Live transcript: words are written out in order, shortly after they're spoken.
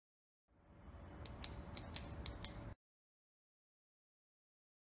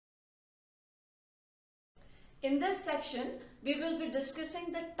In this section, we will be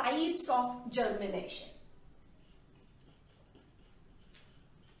discussing the types of germination.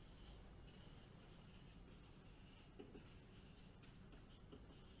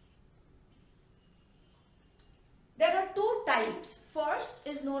 There are two types. First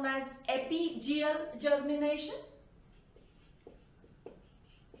is known as epigeal germination.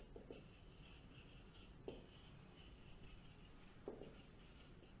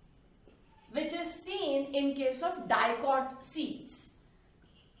 Which is seen in case of dicot seeds.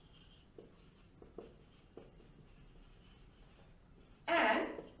 And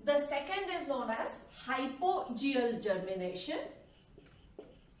the second is known as hypogeal germination.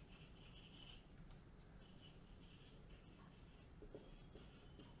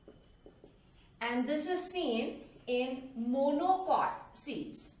 And this is seen in monocot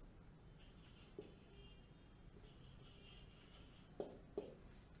seeds.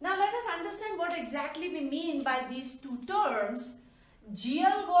 Now let us understand what exactly we mean by these two terms.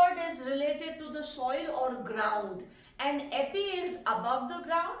 Geal word is related to the soil or ground, and epi is above the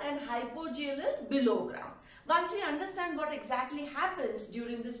ground and hypogeal is below ground. Once we understand what exactly happens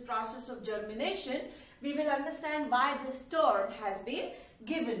during this process of germination, we will understand why this term has been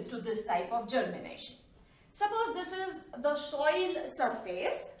given to this type of germination. Suppose this is the soil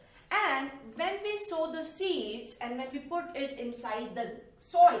surface, and when we sow the seeds and when we put it inside the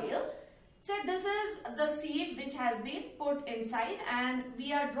soil, say this is the seed which has been put inside, and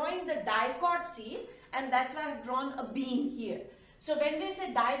we are drawing the dicot seed, and that's why I have drawn a bean here. So when we say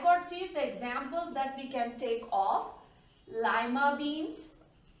dicot seed, the examples that we can take of lima beans,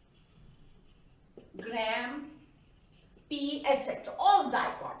 gram, pea, etc. all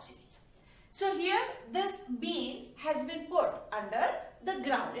dicot seeds. So here this bean has been put under the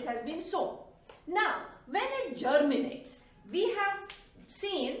ground. It has been sown. Now when it germinates, we have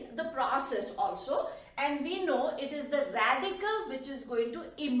seen the process also, and we know it is the radicle which is going to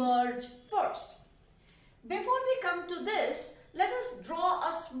emerge first. Before we come to this, let us draw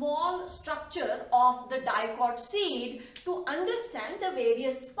a small structure of the dicot seed to understand the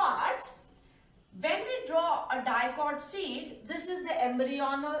various parts. When we draw a dicot seed, this is the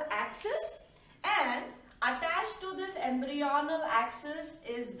embryonal axis, and attached to this embryonal axis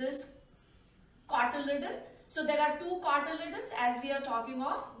is this cotyledon. So there are two cotyledons as we are talking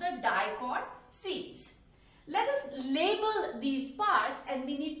of the dicot seeds. Let us label these parts, and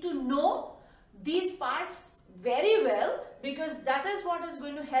we need to know these parts very well, because that is what is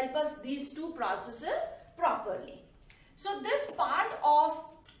going to help us these two processes properly. So this part of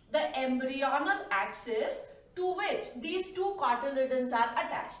the embryonal axis to which these two cotyledons are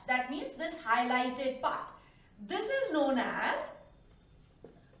attached, that means this highlighted part, this is known as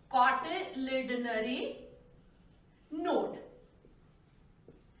cotyledonary node.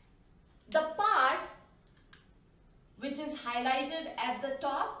 The part which is highlighted at the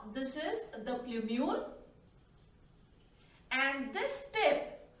top, this is the plumule, and this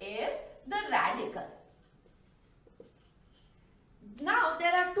tip is the radicle. Now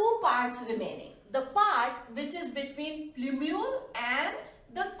there are two parts remaining. The part which is between plumule and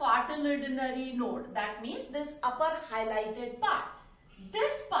the cotyledonary node, that means this upper highlighted part.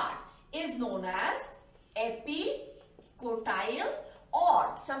 This part is known as epicotyle,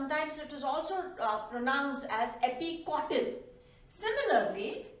 or sometimes it is also pronounced as epicotyl.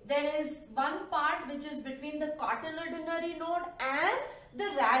 Similarly, there is one part which is between the cotyledonary node and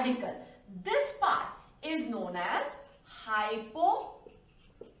the radicle. This part is known as hypocotyl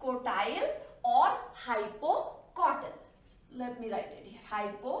or hypocotyl. Let me write it here,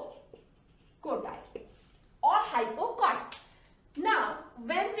 hypocotyl or hypocotyl. Now,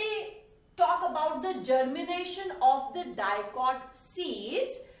 when we talk about the germination of the dicot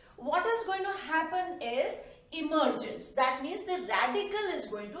seeds, what is going to happen is emergence. That means the radicle is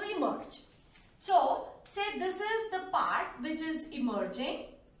going to emerge. So, say this is the part which is emerging,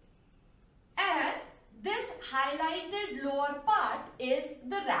 and this highlighted lower part is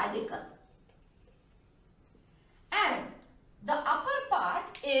the radicle, and the upper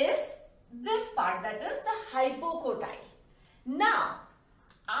part is this part, that is the hypocotyl. Now,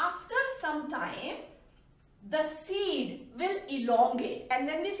 after some time, the seed will elongate, and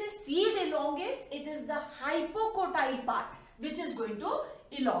when we say seed elongates, it is the hypocotyl part which is going to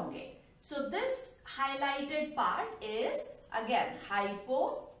elongate. So this highlighted part is again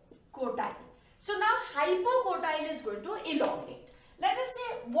hypocotyl. So now hypocotyl is going to elongate. Let us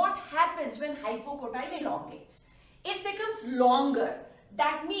say what happens when hypocotyl elongates. It becomes longer.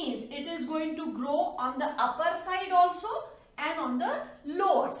 That means it is going to grow on the upper side also and on the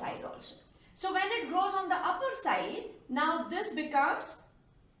lower side also. So when it grows on the upper side, now this becomes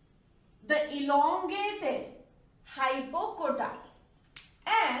the elongated hypocotyle.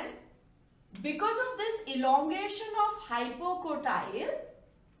 And because of this elongation of hypocotyle,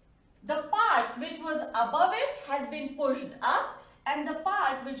 the part which was above it has been pushed up and the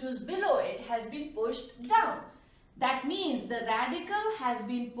part which was below it has been pushed down. That means the radical has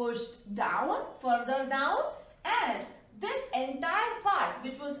been pushed down, further down, and this entire part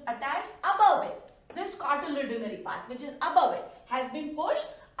which was attached above it, this cotyledonary part which is above it, has been pushed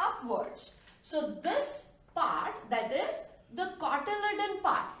upwards. So this part, that is the cotyledon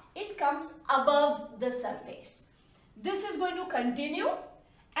part, it comes above the surface. This is going to continue,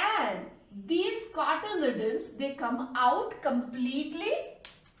 and these cotyledons, they come out completely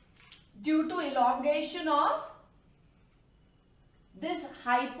due to elongation of this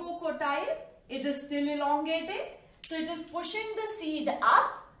hypocotyle. It is still elongating, so it is pushing the seed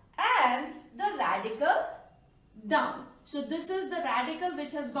up and the radical down. So this is the radical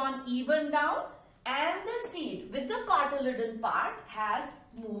which has gone even down, and the seed with the cotyledon part has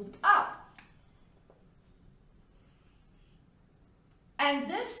moved up. And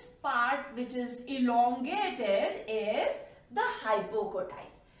this part which is elongated is the hypocotyle.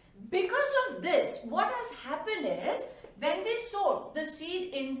 Because of this, what has happened is, when we sowed the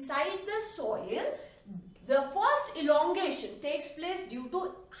seed inside the soil, the first elongation takes place due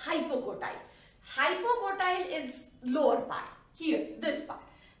to hypocotyle. Hypocotyle is lower part, here, this part.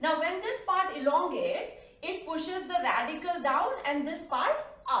 Now when this part elongates, it pushes the radical down and this part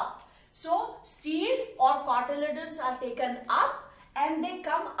up. So seed or cotyledons are taken up and they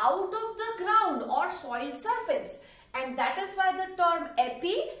come out of the ground or soil surface. And that is why the term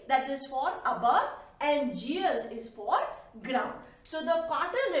epi, that is for above, and geal is for ground. So the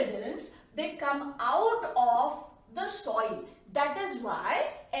cotyledons, they come out of the soil. That is why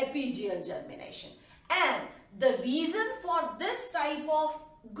epigeal germination. And the reason for this type of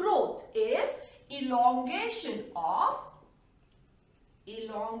growth is elongation of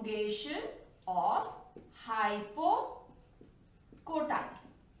hypocotyle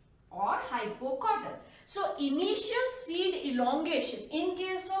or hypocotyle. So initial seed elongation in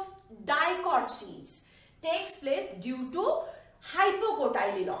case of dicot seeds takes place due to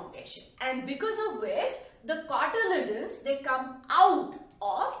hypocotyle elongation, and because of which the cotyledons, they come out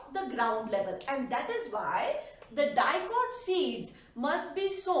of the ground level, and that is why the dicot seeds must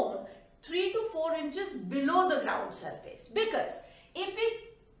be sown 3 to 4 inches below the ground surface. Because if we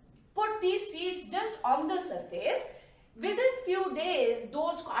put these seeds just on the surface, within few days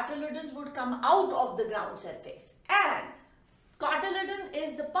those cotyledons would come out of the ground surface, and cotyledon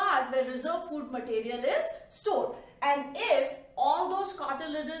is the part where reserve food material is stored, and if all those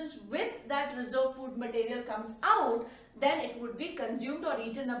cotyledons with that reserve food material comes out, then it would be consumed or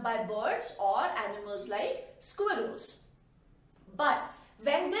eaten up by birds or animals like squirrels. But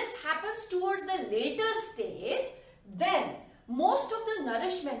when this happens towards the later stage, then most of the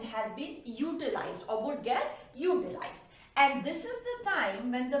nourishment has been utilized or would get utilized. And this is the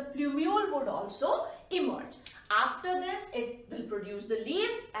time when the plumule would also emerge. After this, it will produce the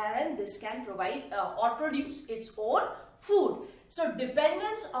leaves, and this can provide or produce its own food. So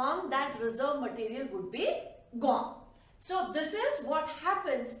dependence on that reserve material would be gone. So this is what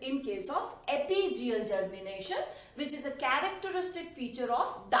happens in case of epigeal germination, which is a characteristic feature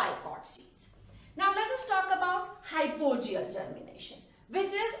of dicot seeds. Now let us talk about hypogeal germination,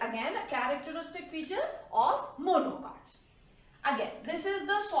 which is again a characteristic feature of monocots. Again, this is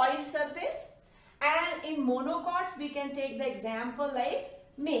the soil surface, and in monocots we can take the example like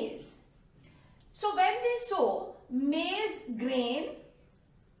maize. So when we sow maize grain,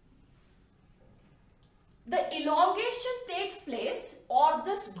 the elongation takes place, or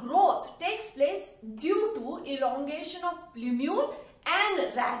this growth takes place due to elongation of plumule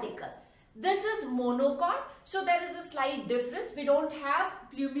and radical. This is monocot, so there is a slight difference. We don't have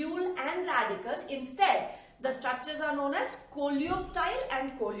plumule and radical. Instead, the structures are known as coleoptile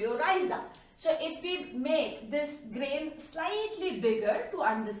and coleorhiza. So if we make this grain slightly bigger to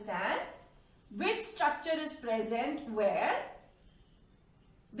understand which structure is present where,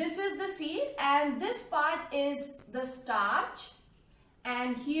 this is the seed and this part is the starch,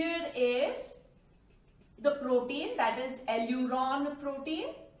 and here is the protein, that is alluron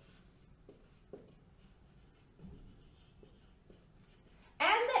protein.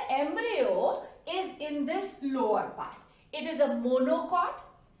 And the embryo is in this lower part. It is a monocot.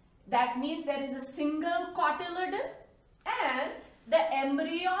 That means there is a single cotyledon, and the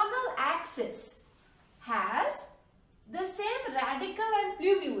embryonal axis has the same radical and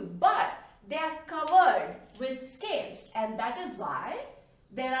plumule, but they are covered with scales, and that is why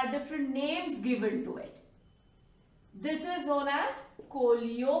there are different names given to it. This is known as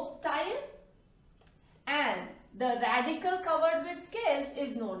coleoptile, and the radicle covered with scales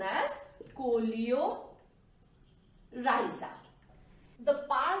is known as coleorhiza. The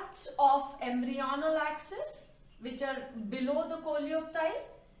parts of embryonal axis which are below the coleoptile,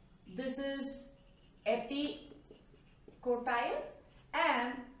 this is epicotyle,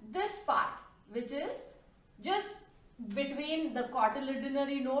 and this part which is just between the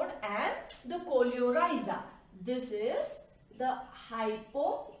cotyledonary node and the coleorhiza, this is the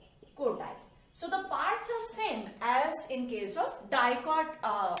hypocotyle. So the parts are same as in case of dicot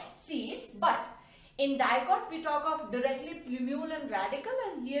seeds, but in dicot we talk of directly plumule and radicle,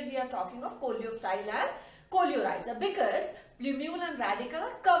 and here we are talking of coleoptile and coleorhiza because plumule and radicle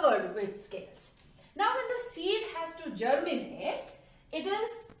are covered with scales. Now when the seed has to germinate, it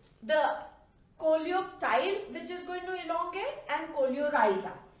is the coleoptile which is going to elongate and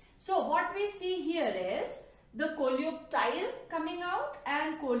coleorhiza. So what we see here is the coleoptile coming out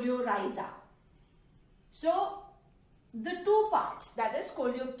and coleorhiza. So the two parts, that is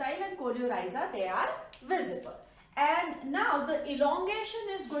coleoptile and coleorhiza, they are visible. And now the elongation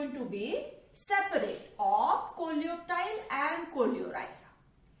is going to be separate of coleoptile and coleorhiza.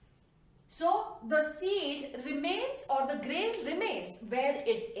 So the seed remains, or the grain remains where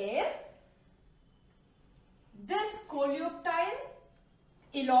it is. This coleoptile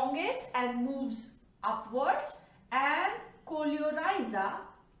elongates and moves upwards, and coleorhiza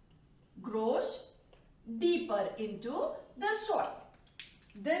grows deeper into the soil.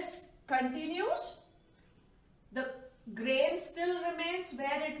 This continues. The grain still remains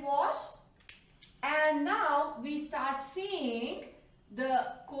where it was, and now we start seeing the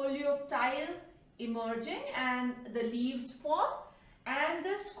coleoptile emerging and the leaves form, and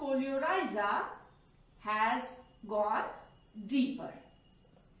this coleorhiza has gone deeper.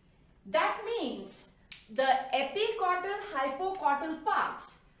 That means the epicotyle, hypocotyle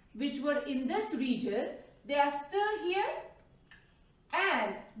parts which were in this region, they are still here,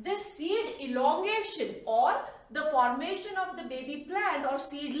 and this seed elongation or the formation of the baby plant or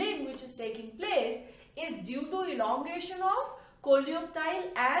seedling which is taking place is due to elongation of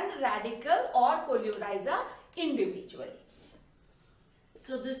coleoptile and radicle or coleorhiza individually.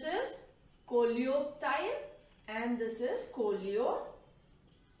 So this is coleoptile and this is coleorhiza.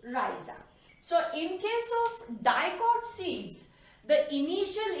 So in case of dicot seeds, the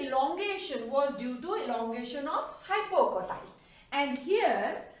initial elongation was due to elongation of hypocotyle, and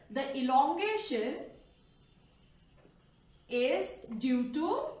here the elongation is due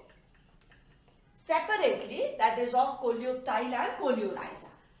to separately, that is of coleoptile and coleorhiza.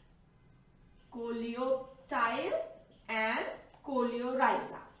 Coleoptile and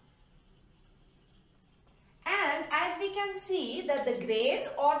coleorhiza. And as we can see that the grain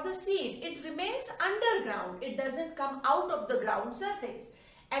or the seed, it remains underground. It doesn't come out of the ground surface.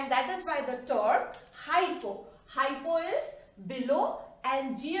 And that is why the term hypo. Hypo is below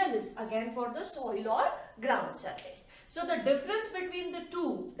and geal is again for the soil or ground surface. So the difference between the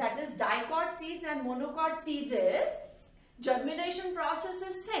two, that is dicot seeds and monocot seeds, is germination process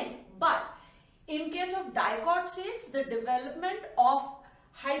is same. But in case of dicot seeds, the development of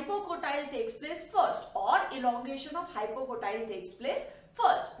hypocotyle takes place first, or elongation of hypocotyle takes place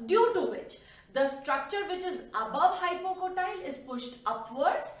first, due to which the structure which is above hypocotyle is pushed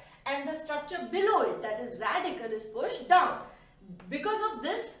upwards and the structure below it, that is radicle, is pushed down. Because of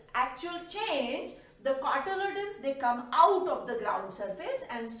this actual change, the cotyledons, they come out of the ground surface,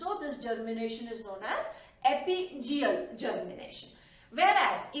 and so this germination is known as epigeal germination.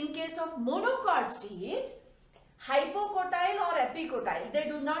 Whereas in case of monocot seeds, hypocotyle or epicotyle, they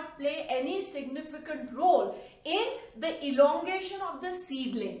do not play any significant role in the elongation of the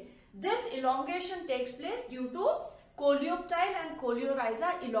seedling. This elongation takes place due to coleoptile and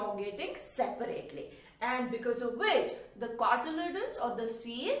coleorhiza elongating separately, and because of which the cotyledons or the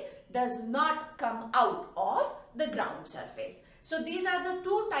seed does not come out of the ground surface. So these are the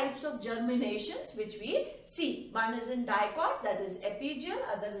two types of germinations which we see. One is in dicot, that is epigeal,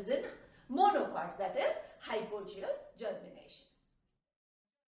 other is in monocots, that is hypogeal germination.